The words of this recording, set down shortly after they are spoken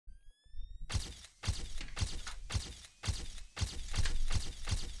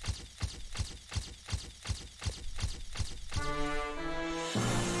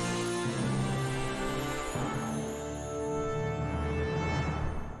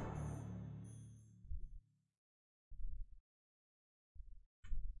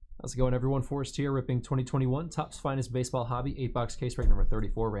How's it going, everyone? Forrest here, ripping 2021 Topps Finest Baseball Hobby 8-box case break number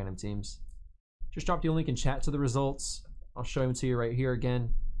 34, random teams. Just dropped you a link in chat to the results. I'll show them to you right here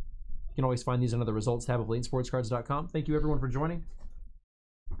again. You can always find these under the results tab of LaytonSportsCards.com. Thank you, everyone, for joining.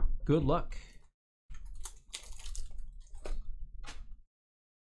 Good luck.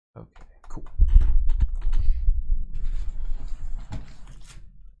 Okay, cool.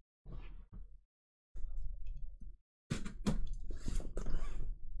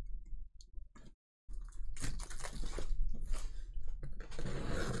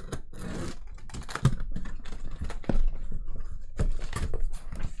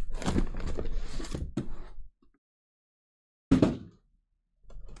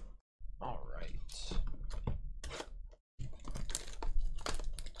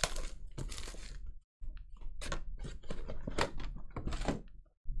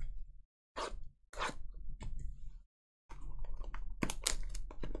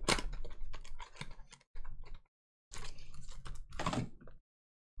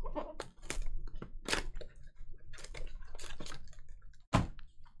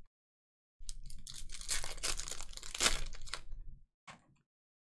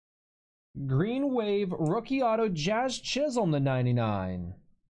 Green Wave Rookie Auto Jazz Chisholm /99.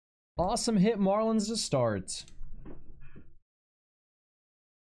 Awesome hit Marlins to start.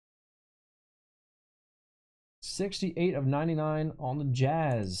 /68 of 99 on the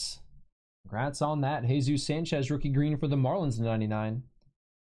Jazz. Congrats on that. Jesus Sanchez rookie green for the Marlins /99.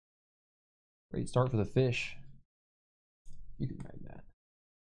 Great start for the Fish. You can mag that.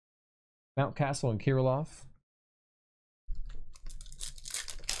 Mountcastle and Kirilloff.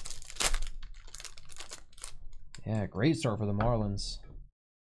 Yeah, great start for the Marlins.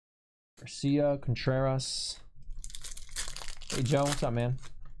 Garcia, Contreras. Hey, Joe, what's up, man?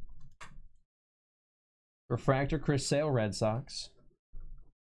 Refractor, Chris Sale, Red Sox.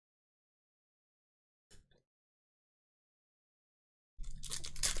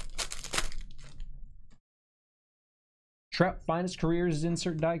 Trout Finest Careers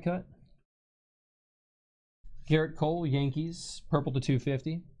insert die cut. Garrett Cole, Yankees, purple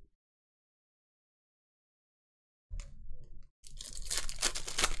 /250.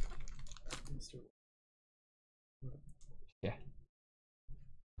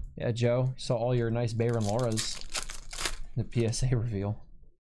 Yeah, Joe, saw all your nice Bayron Lauras in the PSA reveal.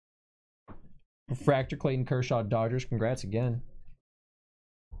 Refractor, Clayton Kershaw, Dodgers. Congrats again.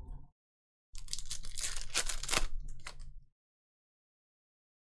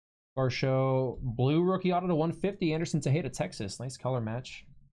 Varsho, blue rookie auto /150. Anderson Tejeda, Texas. Nice color match.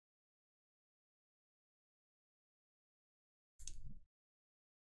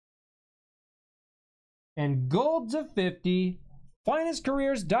 And gold /50. Finest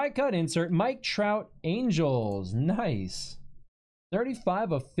Careers die cut insert, Mike Trout, Angels. Nice.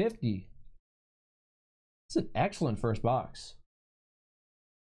 35 of 50. It's an excellent first box.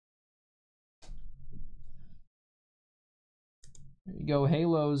 There you go,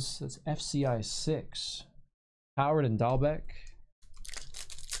 Halos. That's FCI 6. Howard and Dahlbeck.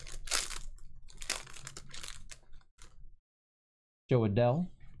 Joe Adell.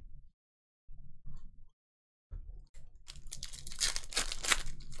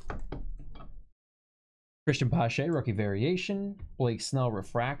 Christian Pache, rookie variation. Blake Snell,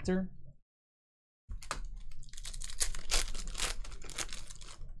 refractor.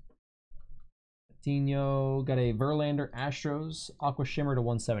 Coutinho, got a Verlander, Astros, Aqua Shimmer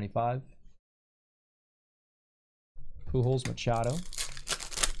 /175. Pujols, Machado.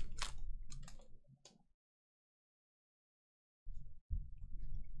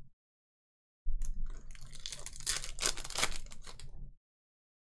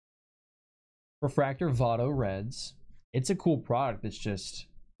 Refractor, Votto, Reds. It's a cool product. It's just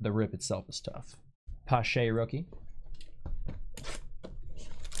the rip itself is tough. Pache, rookie.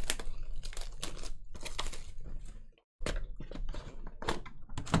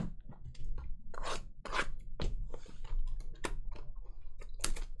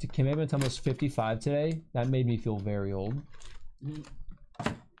 Kim Edmonds almost 55 today. That made me feel very old.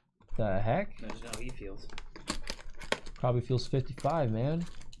 The heck? Imagine how he feels. Probably feels 55, man.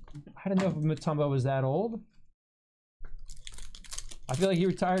 I didn't know if Mutombo was that old. I feel like he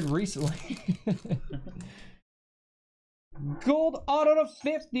retired recently. Gold auto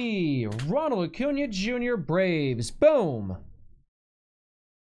 /50. Ronald Acuna Jr. Braves. Boom.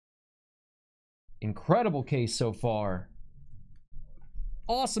 Incredible case so far.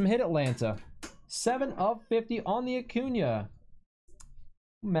 Awesome hit, Atlanta. 7 of 50 on the Acuna.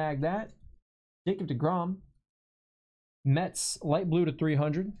 Mag that. Jacob deGrom. Mets, light blue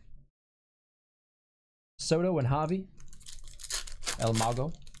 /300. Soto and Javi. El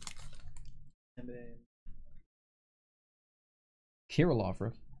Mago. Kirilov,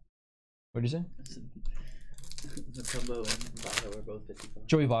 rookie. What did you say? Matumbo and Votto are both 55.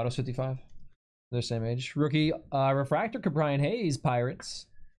 Joey Votto's 55. They're the same age. Rookie refractor, Brian Hayes, Pirates.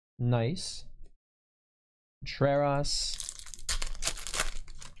 Nice. Contreras.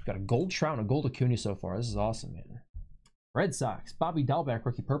 Got a gold Trout and a gold Acuna so far. This is awesome, man. Red Sox, Bobby Dahlbeck,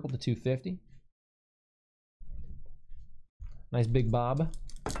 rookie purple to 250. Nice big Bob.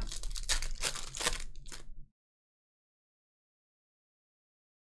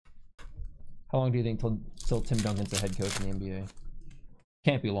 How long do you think till Tim Duncan's the head coach in the NBA?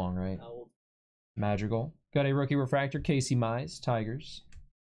 Can't be long, right? Madrigal. Got a rookie refractor, Casey Mize, Tigers.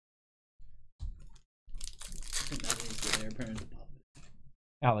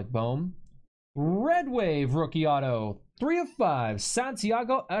 Alec Boehm. Red Wave rookie auto. 3 of 5.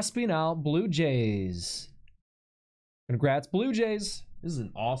 Santiago Espinal, Blue Jays. Congrats, Blue Jays. This is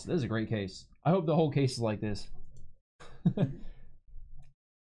an awesome, this is a great case. I hope the whole case is like this.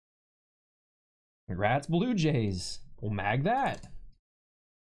 Congrats, Blue Jays. We'll mag that.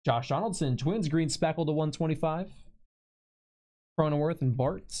 Josh Donaldson, Twins, green speckled to 125. Cronenworth and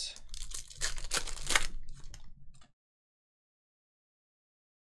Bart.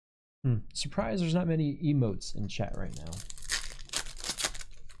 Surprised there's not many emotes in chat right now.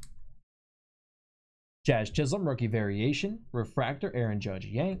 Jazz Chisholm, rookie variation. Refractor, Aaron Judge,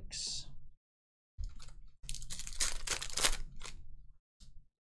 Yanks.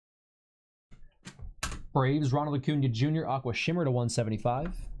 Braves, Ronald Acuna Jr., Aqua Shimmer to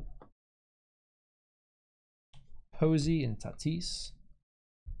 175. Posey and Tatis.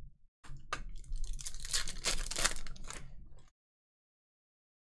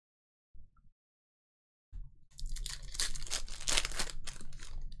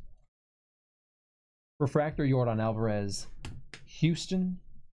 Refractor, Yordan Alvarez, Houston,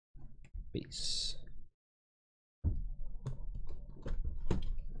 base.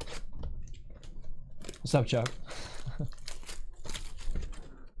 What's up, Chuck?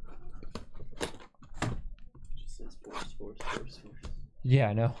 Just says force. Yeah,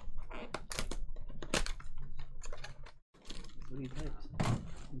 I know. What do you type?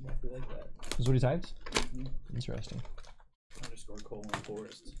 Exactly like that. Is what he typed? Interesting. _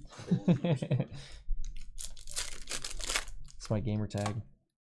 forest. It's my gamer tag.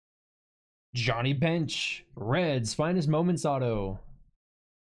 Johnny Bench, Reds, finest moments auto.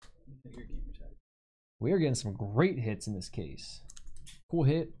 Your gamer tag. We are getting some great hits in this case. Cool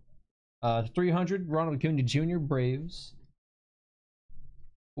hit. 300, Ronald Acuna Jr., Braves.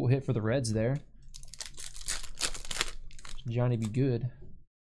 Cool hit for the Reds there. Johnny be good.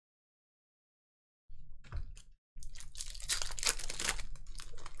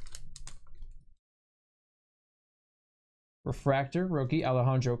 Refractor, rookie,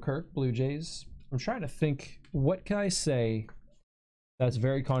 Alejandro Kirk, Blue Jays. I'm trying to think, what can I say that's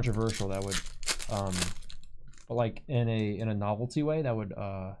very controversial that would, like in a novelty way that would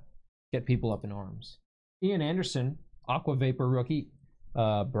get people up in arms. Ian Anderson, Aqua Vapor rookie,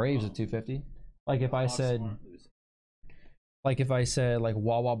 Braves at 250. Like if I said, like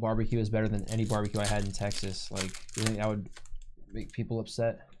Wawa barbecue is better than any barbecue I had in Texas, like you think that would make people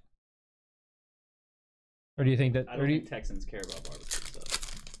upset? Or do you think that? I don't think Texans care about barbecue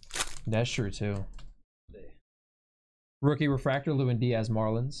stuff. That's true too. They Rookie refractor, Lewin Diaz,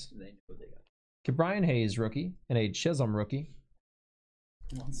 Marlins. know what they got. Brian Hayes rookie and a Chisholm rookie.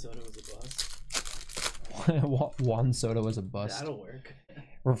 Juan Soto was a bust. Juan Soto was a bust. That'll work.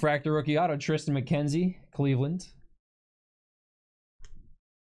 Refractor rookie auto, Tristan McKenzie, Cleveland.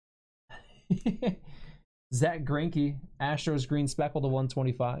 Zach Greinke, Astros green speckle to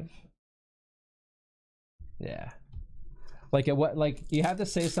 125. Yeah. Like what? Like you have to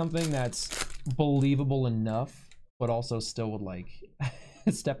say something that's believable enough, but also still would like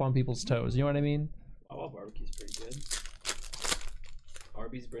step on people's toes. You know what I mean? Wawa barbecue's pretty good.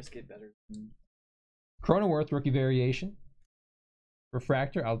 Arby's brisket better. Cronenworth rookie variation.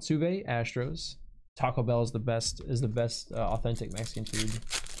 Refractor, Altuve, Astros. Taco Bell is the best authentic Mexican food.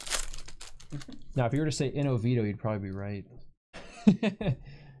 Now, if you were to say Inovito, you'd probably be right.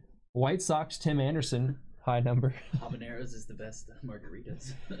 White Sox, Tim Anderson, high number. Habaneros is the best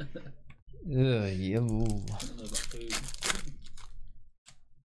margaritas. Yeah. I don't know about food.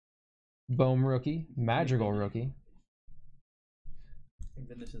 Bohm rookie, Madrigal rookie. I think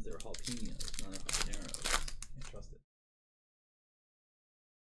then this is their jalapenos, not a habanero. Can't trust it.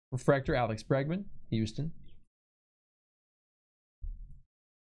 Refractor, Alex Bregman, Houston.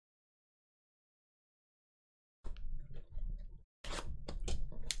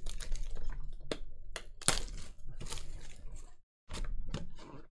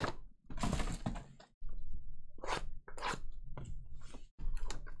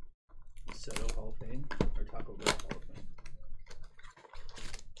 Fame or Taco Bell Hall of Fame?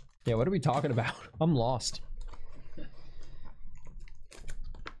 Yeah, what are we talking about? I'm lost. We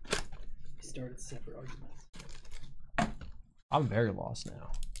started separate arguments. I'm very lost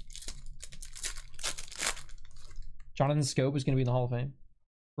now. Jonathan Scope is going to be in the Hall of Fame.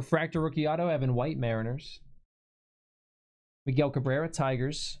 Refractor rookie auto, Evan White, Mariners. Miguel Cabrera,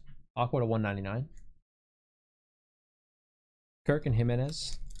 Tigers. Aqua to 199. Kirk and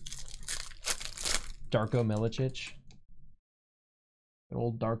Jimenez. Darko Milicic. Good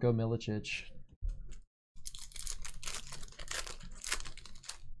old Darko Milicic.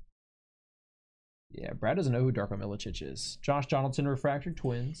 Yeah, Brad doesn't know who Darko Milicic is. Josh Donaldson, Refractor,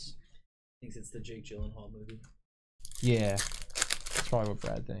 Twins. Thinks it's the Jake Gyllenhaal movie. Yeah, that's probably what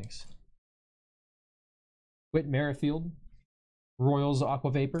Brad thinks. Whit Merrifield, Royals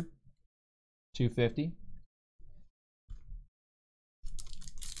Aqua Vapor, 250.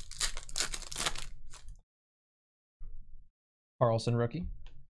 Carlson rookie.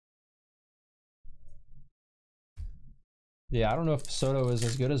 Yeah, I don't know if Soto is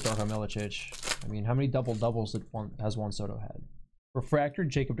as good as Darko Milicic. I mean, how many double-doubles has Juan Soto had? Refractor,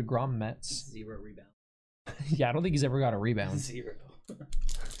 Jacob deGrom, Mets. 0 rebound. Yeah, I don't think he's ever got a rebound. 0.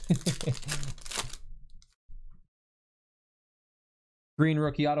 Green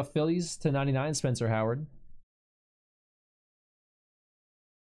rookie auto Phillies to 99, Spencer Howard.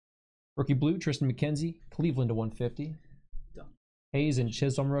 Rookie blue, Tristan McKenzie, Cleveland to 150. Done. Hayes and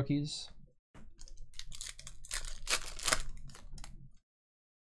Chisholm rookies.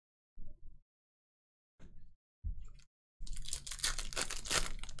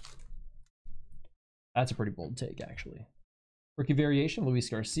 That's a pretty bold take, actually. Rookie variation, Luis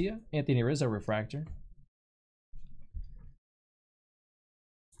Garcia, Anthony Rizzo, Refractor.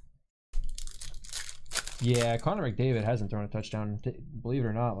 Yeah, Connor McDavid hasn't thrown a touchdown, believe it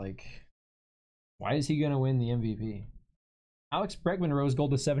or not. Like, why is he going to win the MVP? Alex Bregman, rose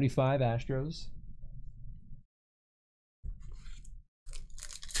gold to 75, Astros.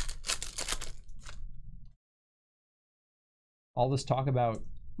 All this talk about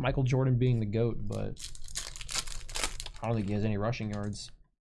Michael Jordan being the GOAT, but I don't think he has any rushing yards.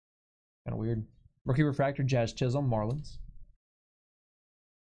 Kind of weird. Rookie refractor, Jazz Chisholm, Marlins.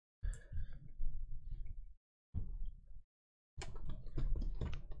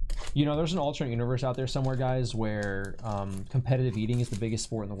 You know, there's an alternate universe out there somewhere, guys, where competitive eating is the biggest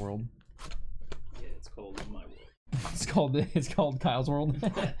sport in the world. Yeah, it's called My World. It's called Kyle's World.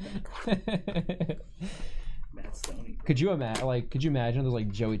 Matt Stoney. Could you imagine there's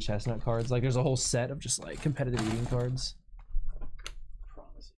like Joey Chestnut cards? Like there's a whole set of just like competitive eating cards.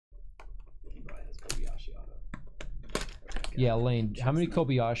 Promise you. He probably has Kobayashi auto. Yeah, Lane, how many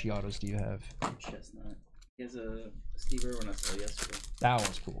Kobayashi autos do you have? Chestnut. He has a Steve Irwin I saw yesterday. That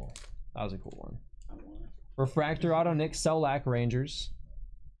was cool. That was a cool one. I want it. Refractor auto, Nick Selak, Rangers.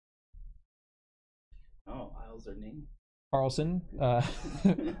 Oh, Isles are named. Carlson,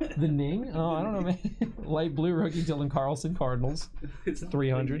 the Ning. Oh, I don't know, man. Light blue rookie Dylan Carlson, Cardinals. It's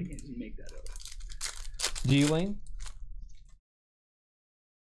 300. You can't just make that up. Do you, Lane?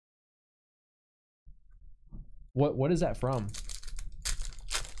 What is that from?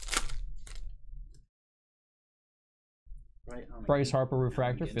 Right on Bryce Harper,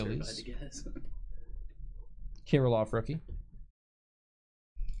 refractor, Phillies. Kirilloff rookie.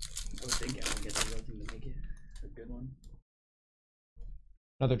 I would think Allen gets everything to make it a good one.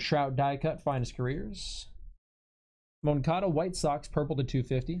 Another Trout die cut, finest careers. Moncada, White Sox, purple to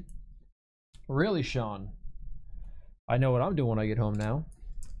 250. Really, Sean? I know what I'm doing when I get home now.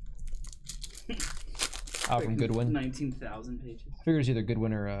 Out from Goodwin. 19,000 pages. I figure it's either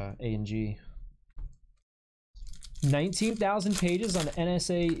Goodwin or A&G. 19,000 pages on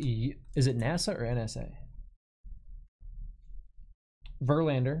NSA. Is it NASA or NSA?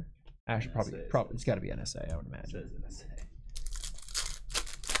 Verlander. Actually, probably it's got to be NSA, I would imagine. It says NSA.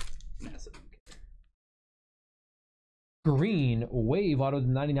 NASA don't care. Green wave auto to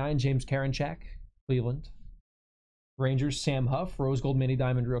 99, James Karinchak, Cleveland. Rangers, Sam Huff, rose gold mini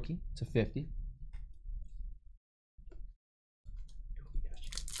diamond rookie to 50.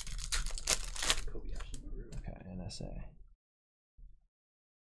 Okay, NSA.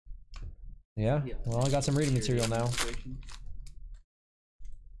 Yeah, well, I got some reading material now.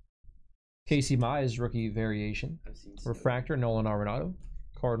 Casey Mize, rookie variation. Refractor, Nolan Arenado,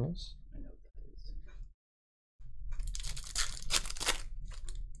 Cardinals. I know what that is.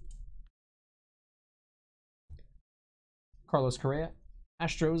 Carlos Correa,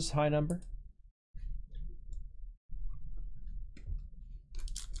 Astros, high number.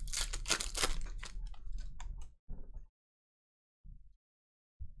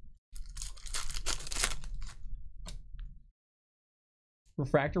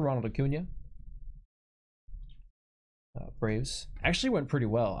 Refractor, Ronald Acuna. Braves. Actually went pretty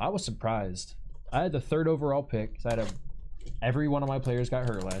well. I was surprised. I had the 3rd overall pick. So I had every one of my players got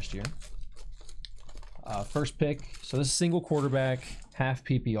hurt last year. First pick. So this is single quarterback, half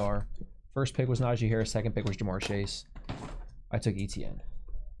PPR. First pick was Najee Harris. Second pick was Jamar Chase. I took ETN.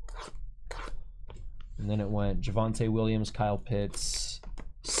 And then it went Javonte Williams, Kyle Pitts,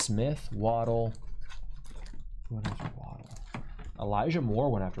 Smith, Waddle. Who went after Waddle? Elijah Moore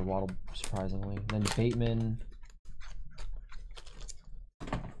went after Waddle, surprisingly. And then Bateman.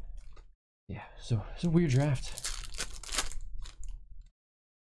 Yeah, so it's a weird draft.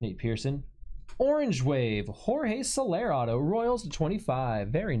 Nate Pearson. Orange Wave. Jorge Soler auto. Royals to 25.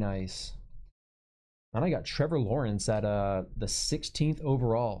 Very nice. And I got Trevor Lawrence at the 16th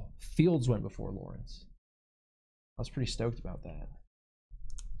overall. Fields went before Lawrence. I was pretty stoked about that.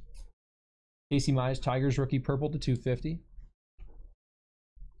 Casey Mize, Tigers rookie purple to 250.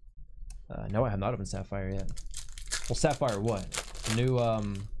 No, I have not opened Sapphire yet. Well, Sapphire what? The new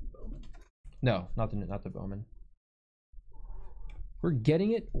no, not the Bowman. We're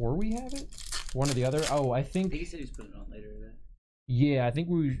getting it or we have it? One or the other. Oh, I think he said he's putting it on later today. Yeah, I think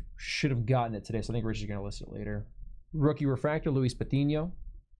we should have gotten it today, so I think Rich is gonna list it later. Rookie refractor, Luis Patino.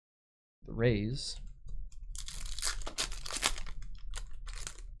 The Rays.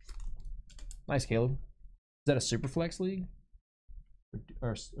 Nice, Caleb. Is that a super flex league?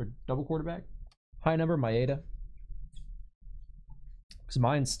 Or double quarterback? High number, Maeda. Because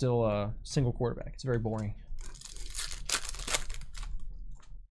mine's still a single quarterback. It's very boring.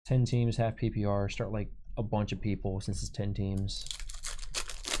 10 teams, half PPR. Start like a bunch of people since it's 10 teams.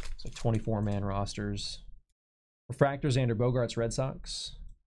 It's like 24-man rosters. Refractor, Xander Bogaerts, Red Sox.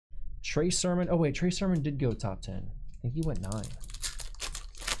 Trey Sermon. Oh, wait. Trey Sermon did go top 10. I think he went 9.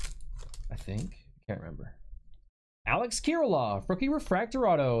 I think. Can't remember. Alex Kirilloff, rookie refractor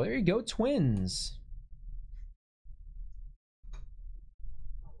auto. There you go, Twins.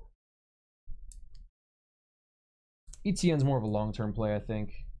 ETN's more of a long-term play, I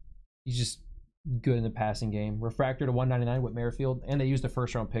think. He's just good in the passing game. Refractor to 199 with Merrifield, and they used a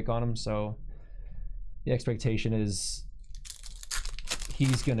first-round pick on him, so the expectation is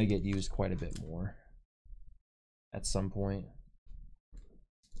he's going to get used quite a bit more at some point.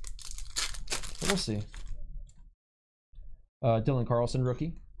 But we'll see. Dylan Carlson,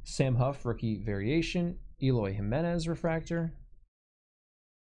 rookie. Sam Huff, rookie variation. Eloy Jimenez, refractor.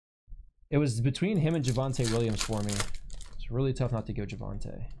 It was between him and Javonte Williams for me. It's really tough not to go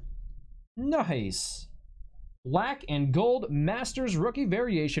Javonte. Nice. Black and gold Masters rookie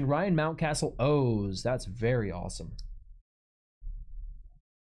variation. Ryan Mountcastle O's. That's very awesome.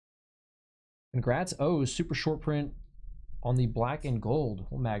 Congrats, O's. Super short print on the black and gold.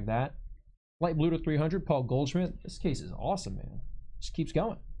 We'll mag that. Light blue to 300, Paul Goldschmidt. This case is awesome, man. Just keeps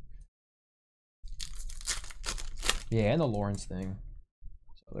going. Yeah, and the Lawrence thing.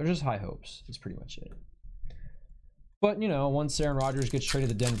 So there's just high hopes. That's pretty much it. But, you know, once Aaron Rodgers gets traded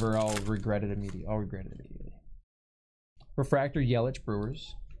to Denver, I'll regret it immediately. Refractor, Yelich,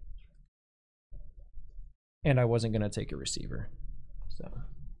 Brewers. And I wasn't going to take a receiver. So...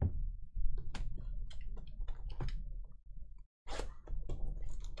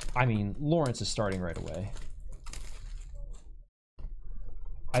 I mean, Lawrence is starting right away.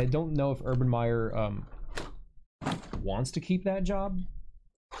 I don't know if Urban Meyer wants to keep that job.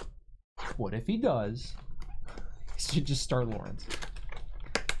 What if he does? He should just start Lawrence.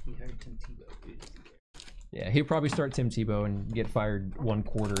 He hired Tim Tebow, dude. Yeah, he'll probably start Tim Tebow and get fired 1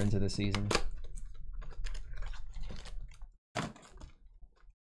 quarter into the season.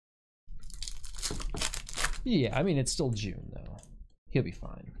 Yeah, I mean, it's still June, though. He'll be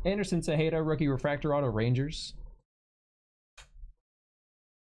fine. Anderson Tejeda, rookie refractor auto, Rangers.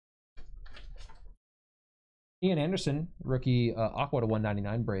 Ian Anderson, rookie Aqua to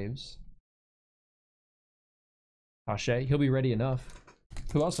 199, Braves. Pache, he'll be ready enough.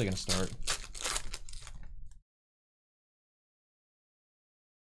 Who else are they going to start?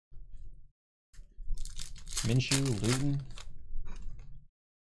 Minshew, Luton.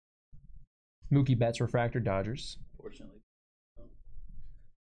 Mookie Betts, refractor, Dodgers. Fortunately.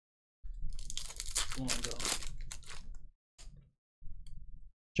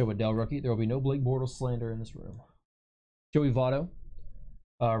 Joe Adell, rookie. There will be no Blake Bortles slander in this room. Joey Votto.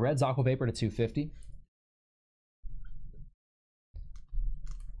 Reds, Aqua Vapor to 250.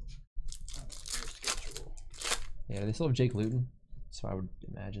 Yeah, they still have Jake Luton, so I would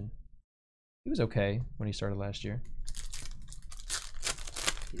imagine. He was okay when he started last year.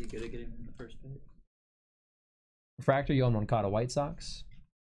 Did he good at getting him in the first pick? Refractor, Yohan Moncada, White Sox.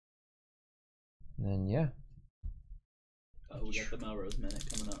 And then, yeah. Oh, we got the Melrose Minute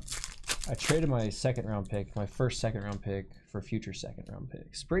coming up. I traded my second round pick, my first second round pick, for future second round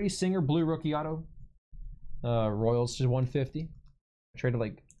picks. Brady Singer, blue rookie auto. Royals to 150. I traded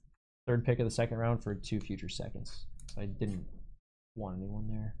like third pick of the second round for 2 future seconds. So I didn't want anyone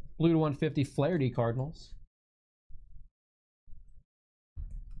there. Blue to 150, Flaherty Cardinals.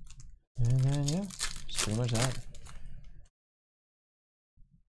 And then, yeah, that's pretty much that.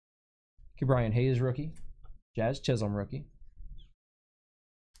 Brian Hayes rookie. Jazz Chisholm rookie.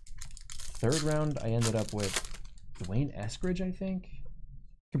 Third round, I ended up with Dwayne Eskridge, I think.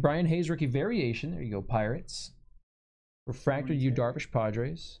 Brian Hayes rookie variation. There you go, Pirates. Refractor Yu Darvish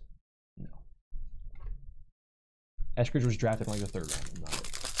Padres. No. Eskridge was drafted in like the third round.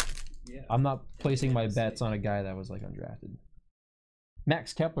 Yeah. I'm not placing my bets on a guy that was like undrafted.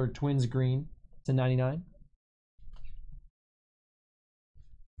 Max Kepler, Twins green to 99.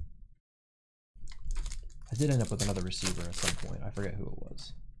 I did end up with another receiver at some point. I forget who it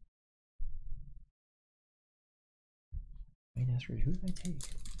was. Who did I take?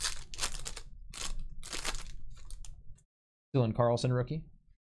 Dylan Carlson rookie.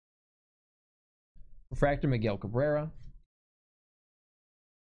 Refractor Miguel Cabrera.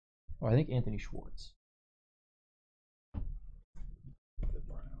 Oh, I think Anthony Schwartz.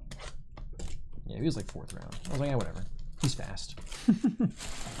 Yeah, he was like 4th round. I was like, yeah, whatever. He's fast.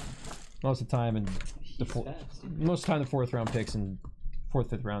 Most of the time, and the most of the time, the 4th round picks and 4th,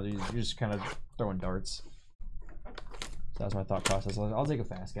 5th round, you're just kind of throwing darts. So that's my thought process. I'll take a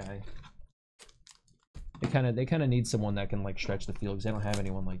fast guy. They kind of need someone that can like stretch the field because they don't have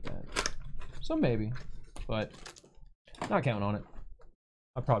anyone like that. So maybe, but not counting on it.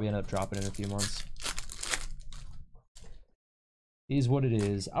 I'll probably end up dropping it in a few months. Is what it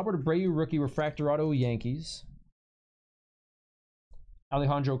is. Albert Abreu rookie refractor auto Yankees.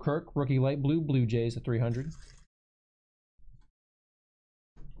 Alejandro Kirk rookie light blue Blue Jays at 300.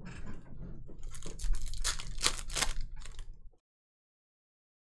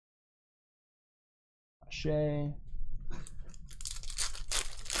 Shea.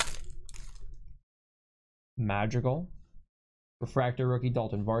 Madrigal. Refractor rookie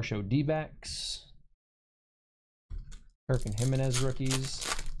Dalton Varsho D-backs. Kirk and Jimenez rookies.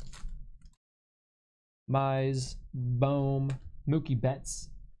 Mize. Bohm. Mookie Betts.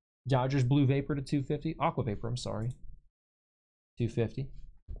 Dodgers blue vapor to 250. Aqua vapor, I'm sorry. 250.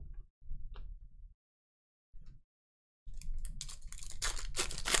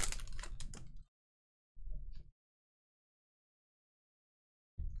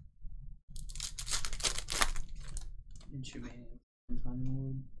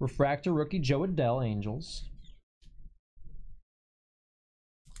 Refractor rookie Joe Adell, Angels.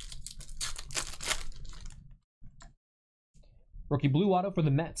 Rookie blue auto for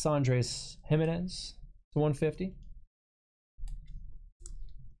the Mets, Andres Jimenez to 150.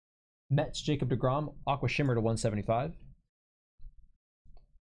 Mets, Jacob deGrom, Aqua Shimmer to 175.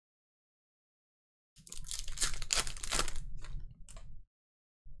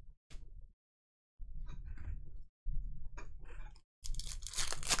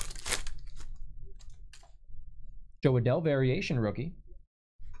 Joe Adell, variation rookie.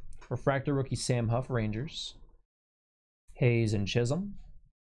 Refractor rookie Sam Huff, Rangers. Hayes and Chisholm.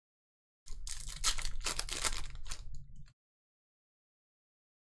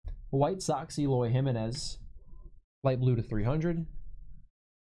 White Sox, Eloy Jimenez. Light blue to 300.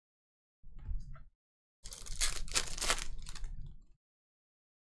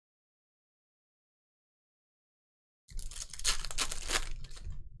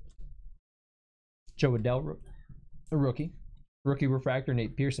 Joe Adell, a rookie. Rookie refractor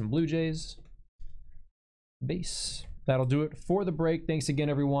Nate Pearson, Blue Jays. Base. That'll do it for the break. Thanks again,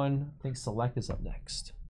 everyone. I think Select is up next.